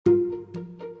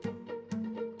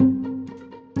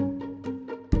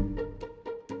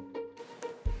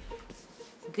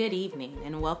Good evening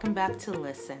and welcome back to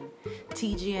Listen,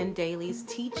 TGN Daily's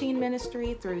teaching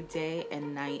ministry through day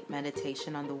and night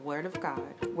meditation on the Word of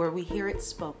God, where we hear it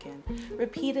spoken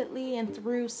repeatedly and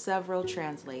through several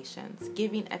translations,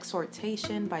 giving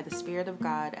exhortation by the Spirit of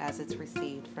God as it's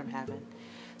received from heaven,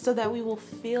 so that we will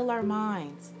fill our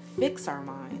minds, fix our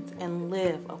minds, and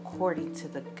live according to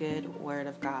the good Word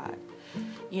of God.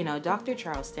 You know, Dr.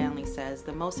 Charles Stanley says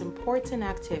the most important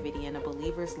activity in a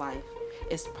believer's life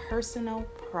is personal,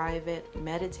 private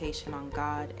meditation on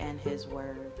God and His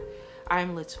Word.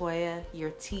 I'm Latoya,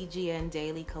 your TGN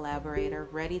Daily collaborator,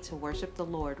 ready to worship the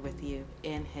Lord with you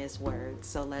in His Word.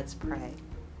 So let's pray.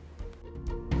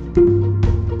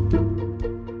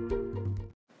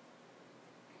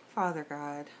 Father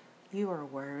God, you are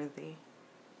worthy.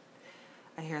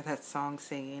 I hear that song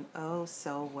singing, oh,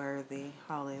 so worthy.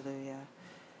 Hallelujah.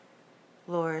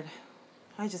 Lord,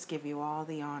 I just give you all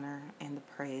the honor and the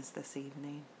praise this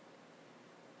evening,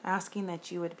 asking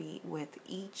that you would be with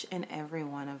each and every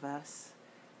one of us,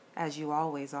 as you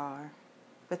always are,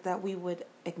 but that we would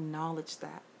acknowledge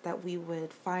that we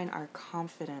would find our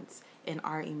confidence in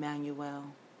our Emmanuel,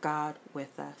 God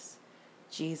with us.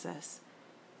 Jesus,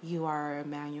 you are our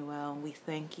Emmanuel, and we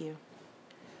thank you.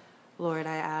 Lord,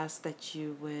 I ask that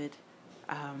you would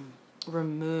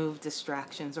remove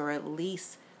distractions, or at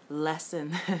least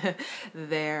lessen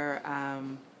their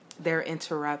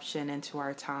interruption into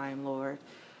our time, Lord.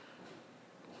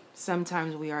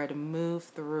 Sometimes we are to move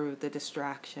through the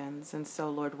distractions, and so,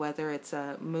 Lord, whether it's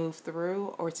a move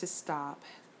through or to stop,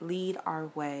 lead our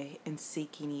way in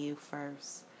seeking you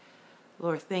first.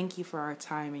 Lord, thank you for our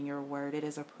time in your word. It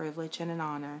is a privilege and an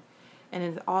honor, and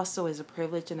it also is a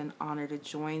privilege and an honor to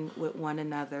join with one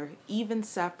another, even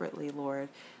separately, Lord,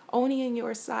 only in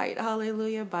your sight,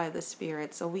 hallelujah, by the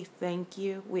Spirit. So we thank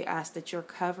you. We ask that your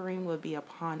covering will be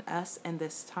upon us in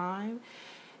this time.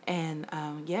 And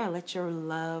let your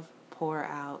love pour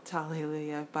out,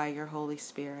 hallelujah, by your Holy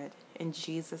Spirit. In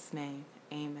Jesus' name,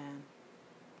 amen.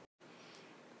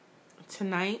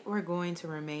 Tonight we're going to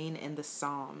remain in the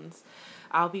Psalms.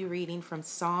 I'll be reading from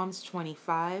Psalms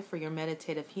 25 for your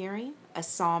meditative hearing, a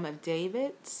Psalm of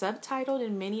David, subtitled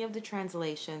in many of the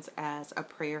translations as a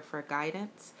prayer for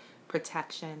guidance,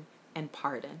 protection, and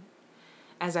pardon.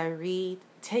 As I read,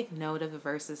 take note of the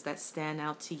verses that stand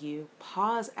out to you.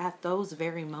 Pause at those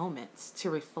very moments to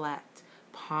reflect,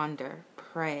 ponder,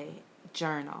 pray,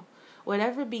 journal.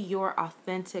 Whatever be your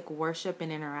authentic worship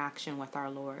and interaction with our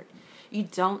Lord. You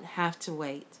don't have to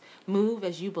wait. Move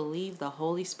as you believe the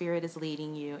Holy Spirit is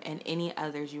leading you and any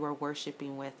others you are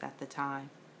worshiping with at the time.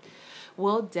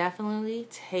 We'll definitely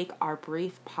take our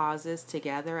brief pauses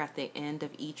together at the end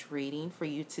of each reading for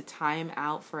you to time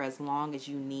out for as long as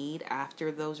you need after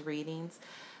those readings.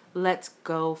 Let's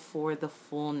go for the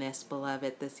fullness,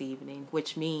 beloved, this evening,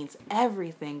 which means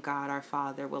everything God our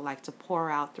Father would like to pour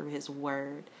out through His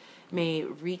Word. May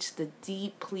it reach the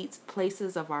deep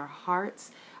places of our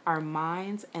hearts, our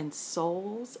minds, and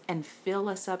souls, and fill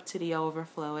us up to the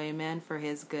overflow, amen, for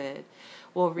His good.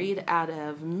 We'll read out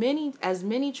of as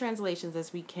many translations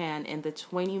as we can in the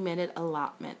 20-minute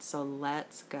allotment, so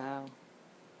let's go.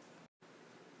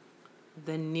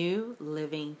 The New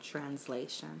Living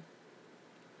Translation.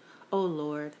 O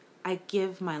Lord, I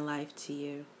give my life to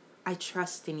you. I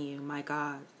trust in you, my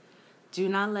God. Do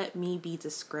not let me be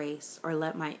disgraced, or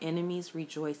let my enemies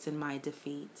rejoice in my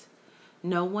defeat.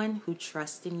 No one who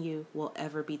trusts in you will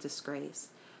ever be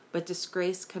disgraced, but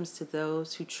disgrace comes to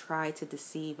those who try to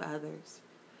deceive others.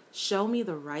 Show me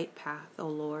the right path, O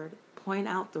Lord. Point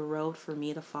out the road for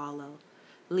me to follow.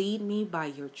 Lead me by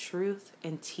your truth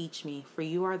and teach me, for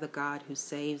you are the God who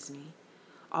saves me.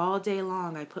 All day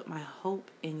long I put my hope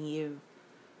in you.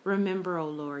 Remember, O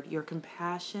Lord, your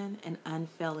compassion and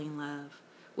unfailing love,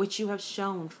 which you have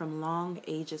shown from long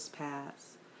ages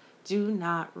past. Do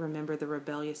not remember the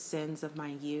rebellious sins of my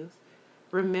youth.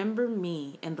 Remember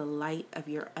me in the light of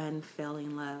your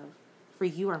unfailing love, for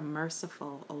you are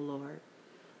merciful, O Lord.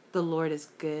 The Lord is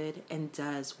good and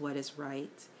does what is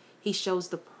right. He shows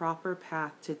the proper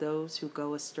path to those who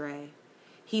go astray.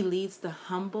 He leads the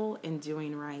humble in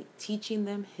doing right, teaching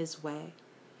them His way.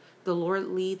 The Lord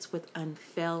leads with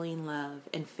unfailing love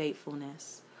and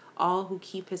faithfulness all who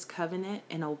keep His covenant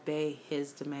and obey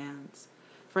His demands.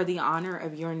 For the honor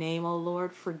of your name, O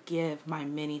Lord, forgive my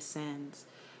many sins.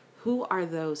 Who are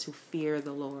those who fear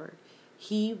the Lord?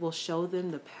 He will show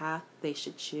them the path they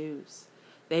should choose.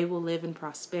 They will live in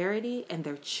prosperity, and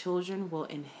their children will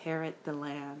inherit the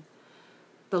land.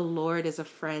 The Lord is a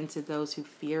friend to those who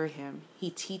fear Him. He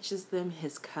teaches them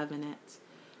His covenant.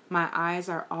 My eyes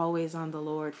are always on the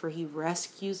Lord, for He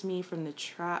rescues me from the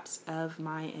traps of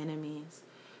my enemies.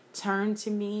 Turn to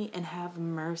me and have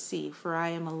mercy, for I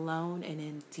am alone and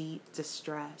in deep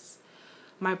distress.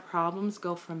 My problems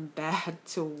go from bad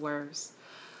to worse.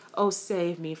 Oh,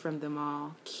 save me from them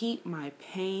all. Keep my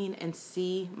pain and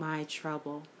see my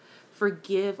trouble.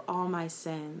 Forgive all my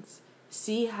sins.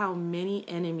 See how many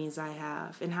enemies I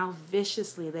have and how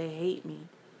viciously they hate me.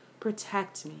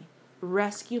 Protect me.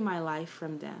 Rescue my life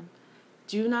from them.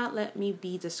 Do not let me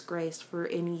be disgraced, for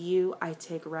in you I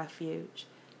take refuge.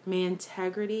 May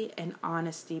integrity and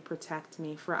honesty protect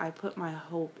me, for I put my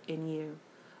hope in you.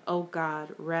 O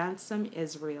God, ransom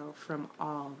Israel from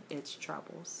all its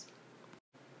troubles.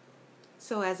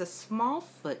 So as a small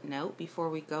footnote, before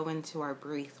we go into our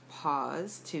brief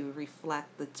pause to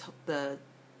reflect the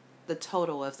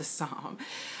total of the psalm,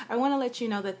 I want to let you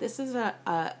know that this is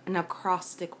an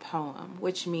acrostic poem,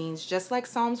 which means just like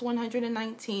Psalms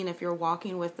 119, if you're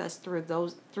walking with us through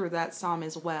that psalm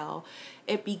as well,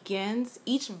 it begins,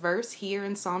 each verse here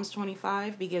in Psalms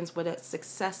 25 begins with a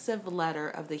successive letter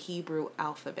of the Hebrew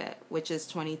alphabet, which is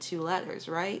 22 letters,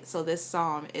 right? So this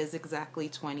psalm is exactly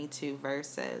 22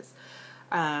 verses.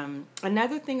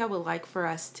 Another thing I would like for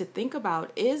us to think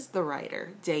about is the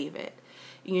writer, David.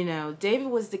 You know, David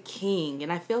was the king,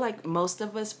 and I feel like most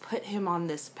of us put him on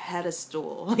this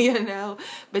pedestal,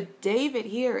 but David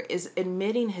here is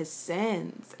admitting his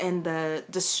sins and the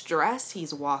distress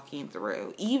he's walking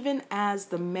through, even as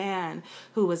the man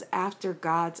who was after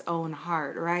God's own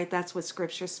heart, right? That's what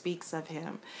scripture speaks of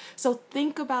him. So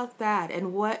think about that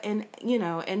and let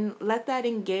that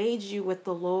engage you with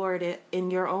the Lord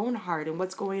in your own heart and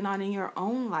what's going on in your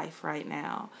own life right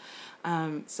now.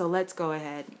 So let's go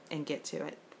ahead and get to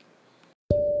it.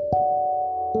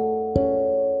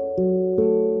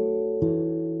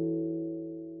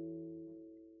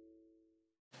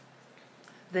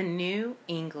 The New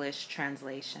English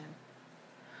Translation.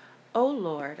 O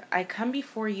Lord, I come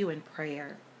before you in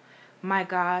prayer. My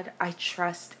God, I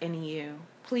trust in you.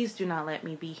 Please do not let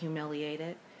me be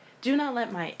humiliated. Do not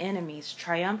let my enemies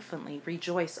triumphantly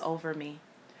rejoice over me.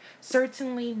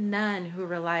 Certainly none who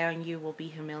rely on you will be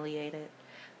humiliated.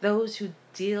 Those who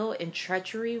deal in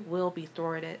treachery will be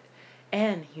thwarted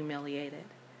and humiliated.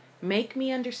 Make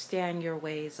me understand your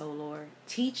ways, O Lord.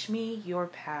 Teach me your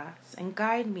paths and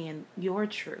guide me in your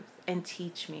truth and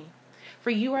teach me.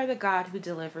 For you are the God who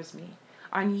delivers me.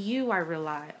 On you I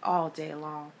rely all day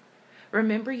long.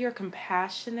 Remember your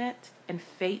compassionate and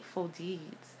faithful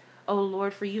deeds, O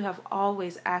Lord, for you have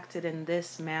always acted in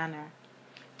this manner.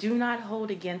 Do not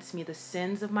hold against me the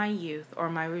sins of my youth or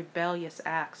my rebellious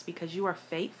acts, because you are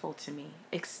faithful to me.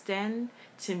 Extend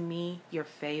to me your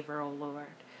favor, O Lord.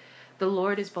 The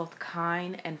Lord is both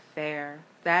kind and fair.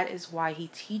 That is why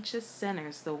he teaches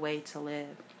sinners the way to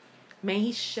live. May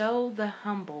he show the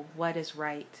humble what is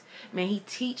right. May he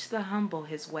teach the humble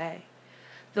his way.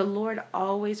 The Lord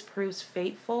always proves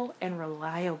faithful and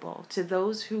reliable to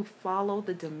those who follow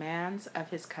the demands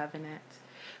of his covenant.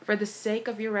 For the sake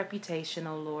of your reputation,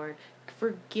 O Lord,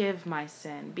 forgive my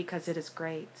sin, because it is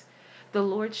great. The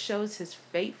Lord shows his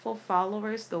faithful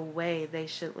followers the way they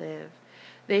should live.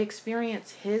 They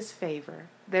experience his favor.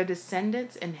 Their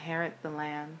descendants inherit the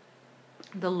land.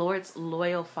 The Lord's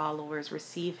loyal followers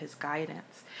receive his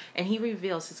guidance, and he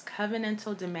reveals his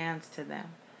covenantal demands to them.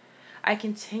 I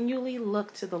continually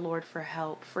look to the Lord for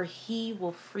help, for he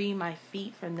will free my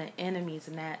feet from the enemy's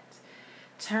net.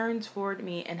 Turn toward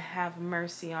me and have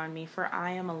mercy on me, for I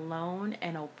am alone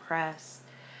and oppressed.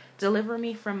 Deliver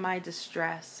me from my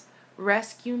distress.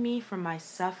 Rescue me from my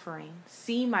suffering.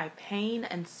 See my pain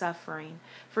and suffering.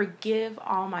 Forgive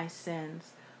all my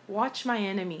sins. Watch my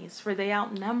enemies, for they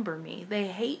outnumber me. They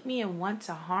hate me and want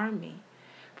to harm me.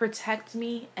 Protect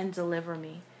me and deliver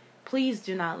me. Please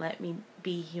do not let me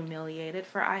be humiliated,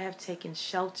 for I have taken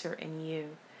shelter in you.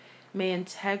 May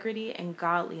integrity and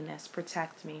godliness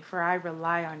protect me, for I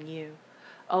rely on you.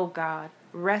 O God,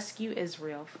 rescue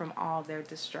Israel from all their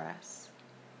distress.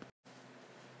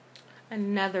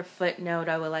 Another footnote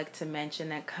I would like to mention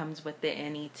that comes with the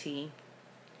NET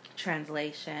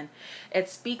translation. It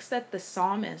speaks that the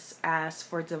psalmist asks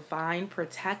for divine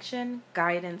protection,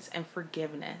 guidance, and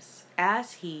forgiveness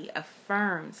as he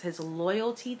affirms his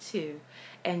loyalty to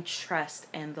and trust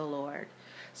in the Lord.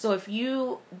 So if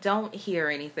you don't hear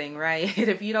anything, right?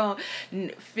 If you don't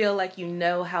feel like you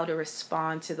know how to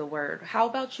respond to the word, how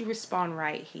about you respond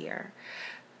right here?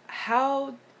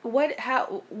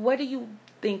 What do you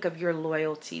think of your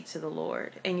loyalty to the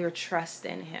Lord and your trust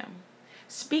in him?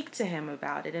 Speak to him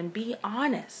about it and be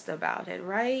honest about it,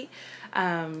 right?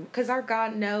 Because our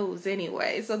God knows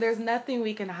anyway. So there's nothing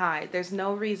we can hide. There's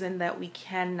no reason that we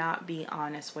cannot be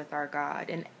honest with our God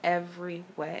in every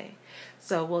way.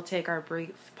 So we'll take our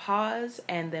brief pause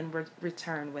and then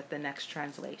return with the next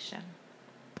translation.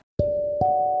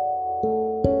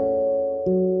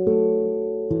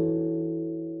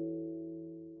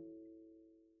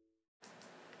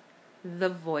 The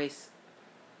voice.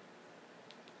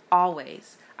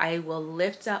 Always, I will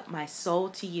lift up my soul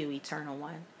to you, Eternal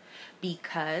One,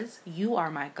 because you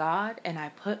are my God and I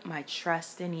put my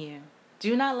trust in you.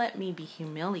 Do not let me be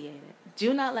humiliated.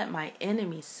 Do not let my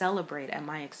enemies celebrate at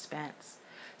my expense.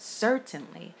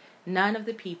 Certainly, none of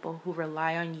the people who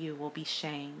rely on you will be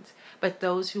shamed, but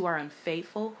those who are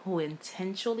unfaithful, who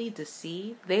intentionally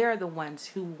deceive, they are the ones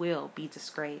who will be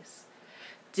disgraced.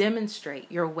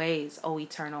 Demonstrate your ways, O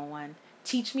Eternal One.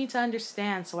 Teach me to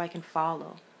understand so I can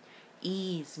follow.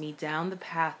 Ease me down the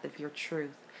path of your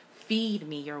truth. Feed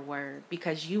me your word,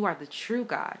 because you are the true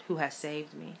God who has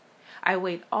saved me. I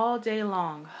wait all day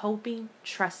long, hoping,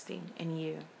 trusting in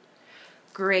you.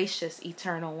 Gracious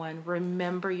Eternal One,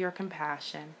 remember your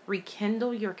compassion.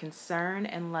 Rekindle your concern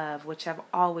and love, which have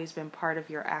always been part of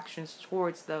your actions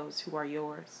towards those who are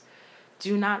yours.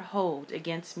 Do not hold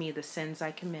against me the sins I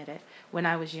committed when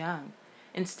I was young.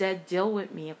 Instead, deal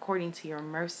with me according to your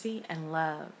mercy and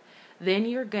love. Then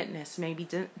your goodness may be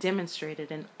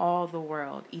demonstrated in all the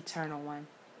world, Eternal One.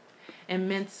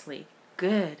 Immensely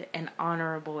good and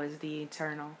honorable is the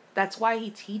Eternal. That's why he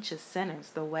teaches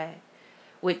sinners the way.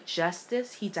 With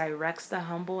justice, he directs the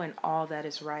humble in all that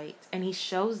is right, and he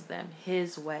shows them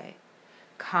his way.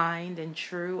 Kind and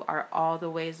true are all the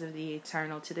ways of the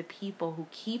Eternal to the people who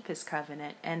keep his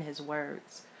covenant and his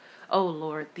words. O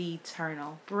Lord, the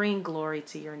Eternal, bring glory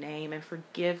to your name and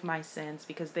forgive my sins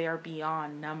because they are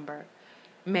beyond number.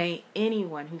 May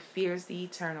anyone who fears the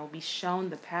Eternal be shown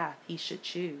the path he should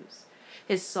choose.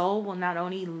 His soul will not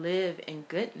only live in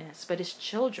goodness, but his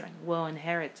children will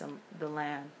inherit the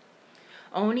land.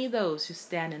 Only those who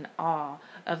stand in awe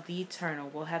of the Eternal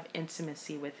will have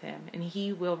intimacy with him, and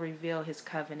he will reveal his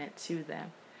covenant to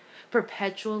them.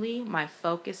 Perpetually, my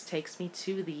focus takes me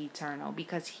to the Eternal,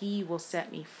 because he will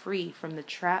set me free from the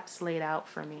traps laid out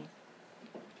for me.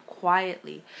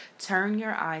 Quietly, turn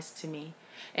your eyes to me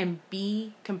and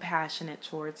be compassionate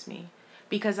towards me,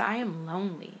 because I am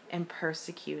lonely and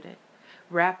persecuted.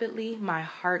 Rapidly, my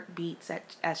heart beats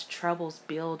as troubles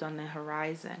build on the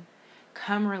horizon.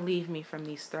 Come relieve me from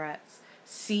these threats.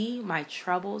 See my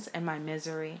troubles and my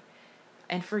misery,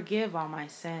 and forgive all my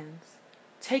sins.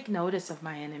 Take notice of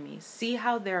my enemies. See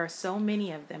how there are so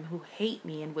many of them who hate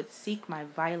me and would seek my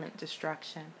violent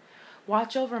destruction.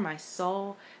 Watch over my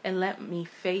soul and let me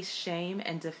face shame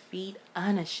and defeat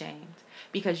unashamed,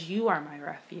 because you are my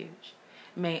refuge.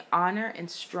 May honor and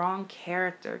strong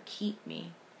character keep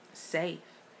me safe.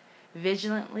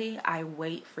 Vigilantly I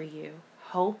wait for you,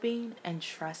 hoping and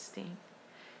trusting.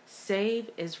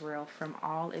 Save Israel from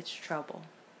all its trouble,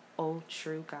 O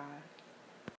true God.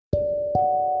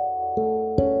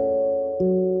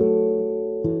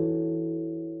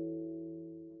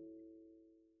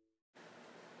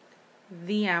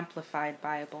 The Amplified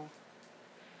Bible.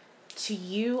 To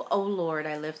you, O Lord,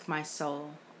 I lift my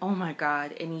soul. O my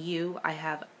God, in you I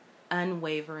have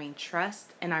unwavering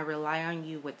trust, and I rely on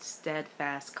you with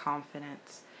steadfast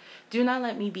confidence. Do not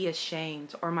let me be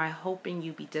ashamed, or my hope in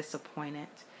you be disappointed.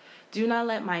 Do not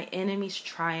let my enemies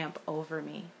triumph over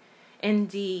me.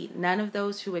 Indeed, none of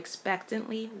those who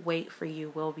expectantly wait for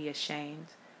you will be ashamed.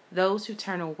 Those who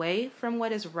turn away from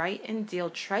what is right and deal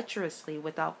treacherously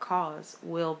without cause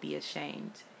will be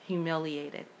ashamed,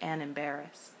 humiliated, and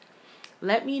embarrassed.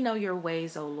 Let me know your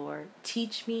ways, O Lord.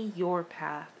 Teach me your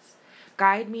paths.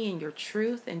 Guide me in your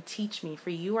truth and teach me, for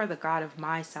you are the God of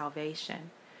my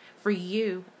salvation. For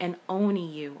you, and only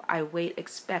you, I wait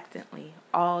expectantly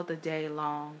all the day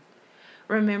long.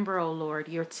 Remember, O Lord,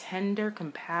 your tender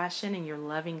compassion and your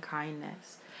loving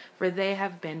kindness, for they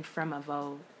have been from of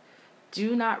old.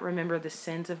 Do not remember the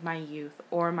sins of my youth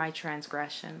or my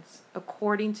transgressions.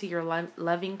 According to your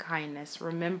loving kindness,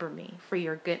 remember me for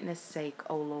your goodness' sake,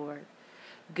 O Lord.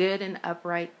 Good and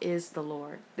upright is the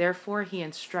Lord. Therefore he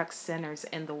instructs sinners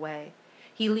in the way.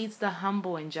 He leads the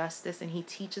humble in justice, and he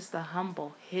teaches the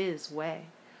humble his way.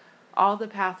 All the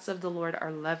paths of the Lord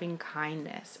are loving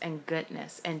kindness and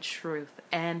goodness and truth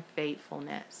and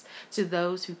faithfulness to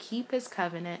those who keep his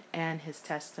covenant and his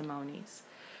testimonies.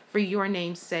 For your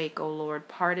name's sake, O Lord,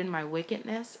 pardon my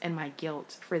wickedness and my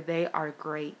guilt, for they are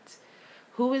great.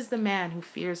 Who is the man who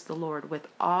fears the Lord with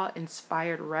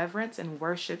awe-inspired reverence and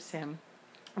worships him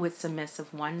with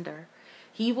submissive wonder?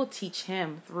 He will teach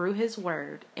him through his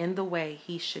word in the way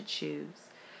he should choose.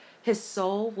 His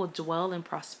soul will dwell in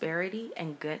prosperity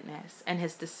and goodness, and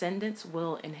his descendants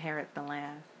will inherit the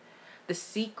land. The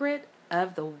secret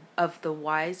of the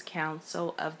wise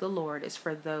counsel of the Lord is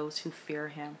for those who fear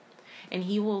him, and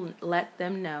he will let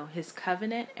them know his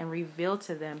covenant and reveal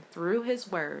to them through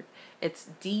his word its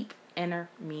deep inner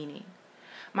meaning.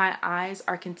 My eyes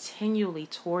are continually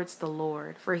towards the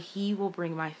Lord, for he will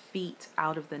bring my feet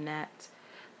out of the net.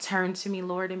 Turn to me,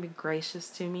 Lord, and be gracious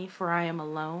to me, for I am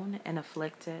alone and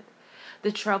afflicted.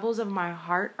 The troubles of my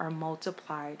heart are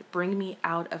multiplied. Bring me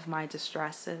out of my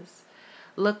distresses.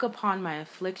 Look upon my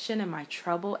affliction and my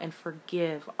trouble, and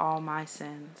forgive all my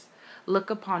sins. Look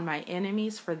upon my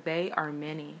enemies, for they are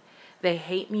many. They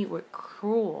hate me with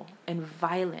cruel and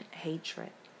violent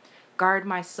hatred. Guard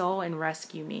my soul and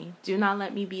rescue me. Do not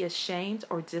let me be ashamed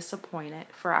or disappointed,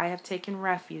 for I have taken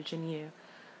refuge in you.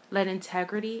 Let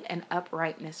integrity and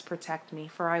uprightness protect me,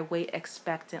 for I wait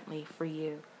expectantly for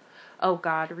you. O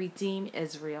God, redeem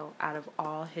Israel out of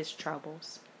all his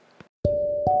troubles.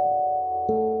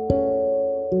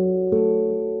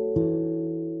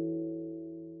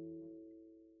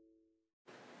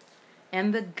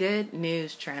 And the Good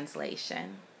News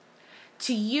Translation.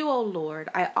 To you, O Lord,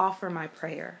 I offer my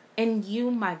prayer. In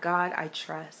you, my God, I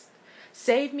trust.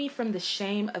 Save me from the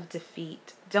shame of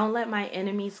defeat. Don't let my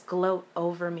enemies gloat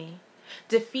over me.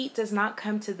 Defeat does not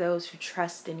come to those who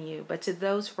trust in you, but to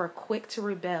those who are quick to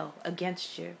rebel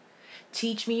against you.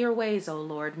 Teach me your ways, O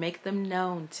Lord. Make them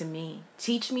known to me.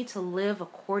 Teach me to live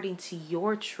according to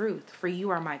your truth, for you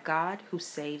are my God who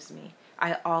saves me.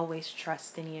 I always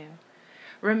trust in you.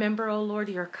 Remember, O Lord,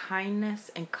 your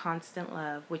kindness and constant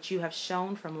love, which you have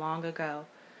shown from long ago.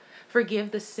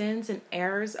 Forgive the sins and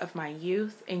errors of my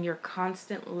youth. In your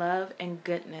constant love and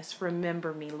goodness,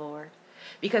 remember me, Lord.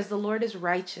 Because the Lord is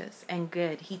righteous and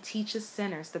good, he teaches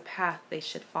sinners the path they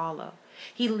should follow.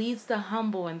 He leads the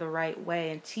humble in the right way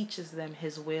and teaches them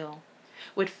his will.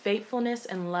 With faithfulness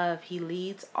and love, he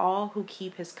leads all who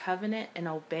keep his covenant and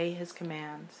obey his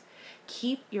commands.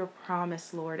 Keep your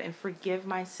promise, Lord, and forgive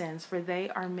my sins, for they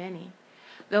are many.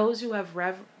 Those who have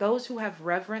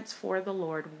reverence for the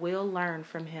Lord will learn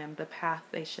from him the path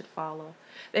they should follow.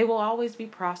 They will always be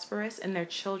prosperous, and their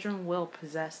children will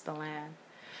possess the land.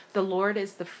 The Lord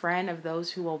is the friend of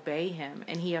those who obey him,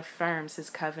 and he affirms his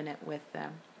covenant with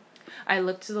them. I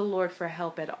look to the Lord for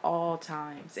help at all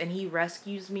times, and he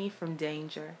rescues me from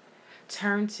danger.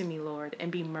 Turn to me, Lord,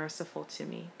 and be merciful to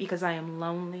me, because I am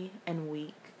lonely and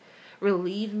weak.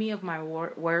 Relieve me of my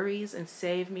worries and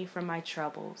save me from my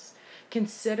troubles.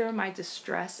 Consider my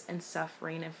distress and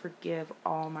suffering and forgive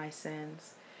all my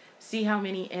sins. See how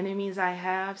many enemies I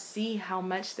have. See how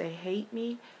much they hate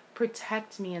me.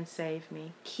 Protect me and save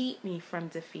me. Keep me from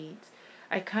defeat.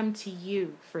 I come to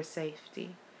you for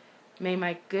safety. May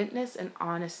my goodness and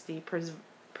honesty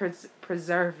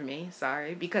preserve me,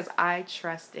 because I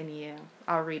trust in you.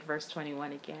 I'll read verse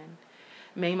 21 again.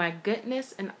 May my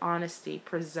goodness and honesty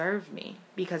preserve me,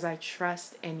 because I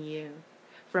trust in you.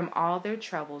 From all their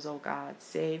troubles, O God,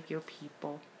 save your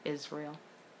people, Israel.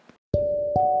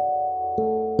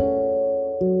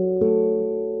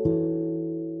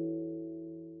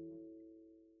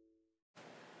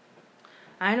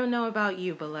 I don't know about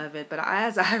you, beloved, but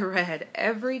as I read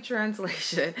every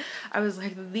translation, I was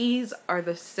like, these are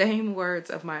the same words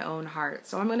of my own heart.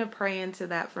 So I'm going to pray into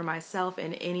that for myself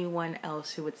and anyone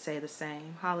else who would say the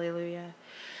same. Hallelujah.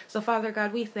 So Father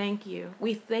God, we thank you.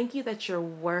 We thank you that your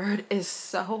word is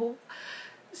so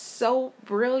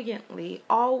brilliantly,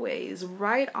 always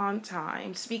right on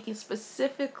time, speaking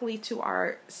specifically to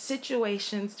our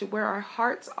situations, to where our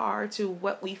hearts are, to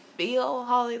what we feel.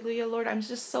 Hallelujah, Lord. I'm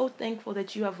just so thankful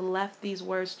that you have left these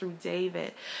words through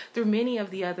David, through many of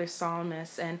the other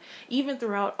psalmists, and even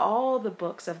throughout all the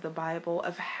books of the Bible,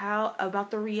 of how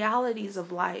about the realities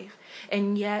of life,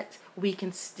 and yet we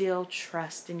can still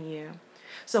trust in you.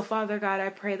 So, Father God, I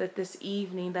pray that this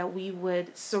evening that we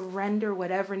would surrender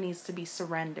whatever needs to be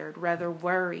surrendered, whether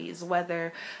worries,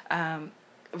 whether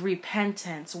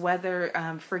repentance,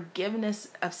 whether forgiveness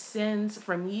of sins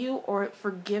from you or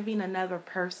forgiving another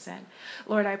person.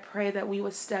 Lord, I pray that we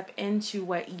would step into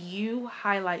what you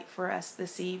highlight for us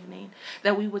this evening,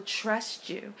 that we would trust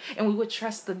you and we would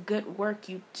trust the good work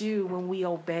you do when we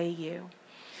obey you.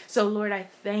 So, Lord, I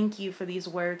thank you for these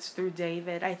words through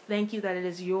David. I thank you that it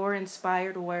is your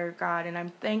inspired word, God, and I'm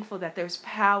thankful that there's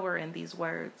power in these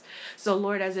words. So,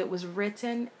 Lord, as it was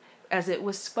written, as it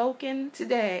was spoken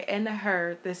today and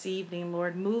heard this evening,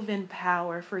 Lord, move in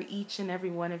power for each and every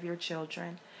one of your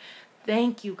children.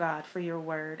 Thank you, God, for your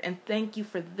word, and thank you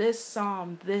for this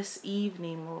psalm this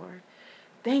evening, Lord.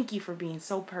 Thank you for being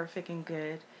so perfect and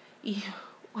good.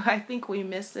 I think we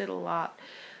miss it a lot.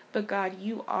 But God,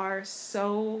 you are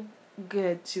so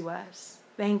good to us.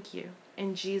 Thank you.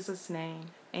 In Jesus' name,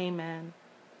 amen.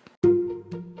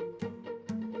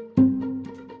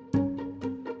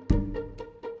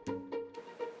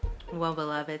 Well,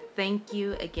 beloved, thank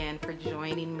you again for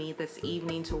joining me this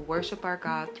evening to worship our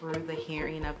God through the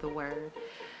hearing of the word.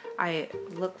 I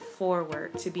look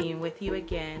forward to being with you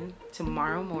again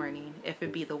tomorrow morning, if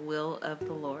it be the will of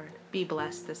the Lord. Be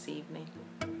blessed this evening.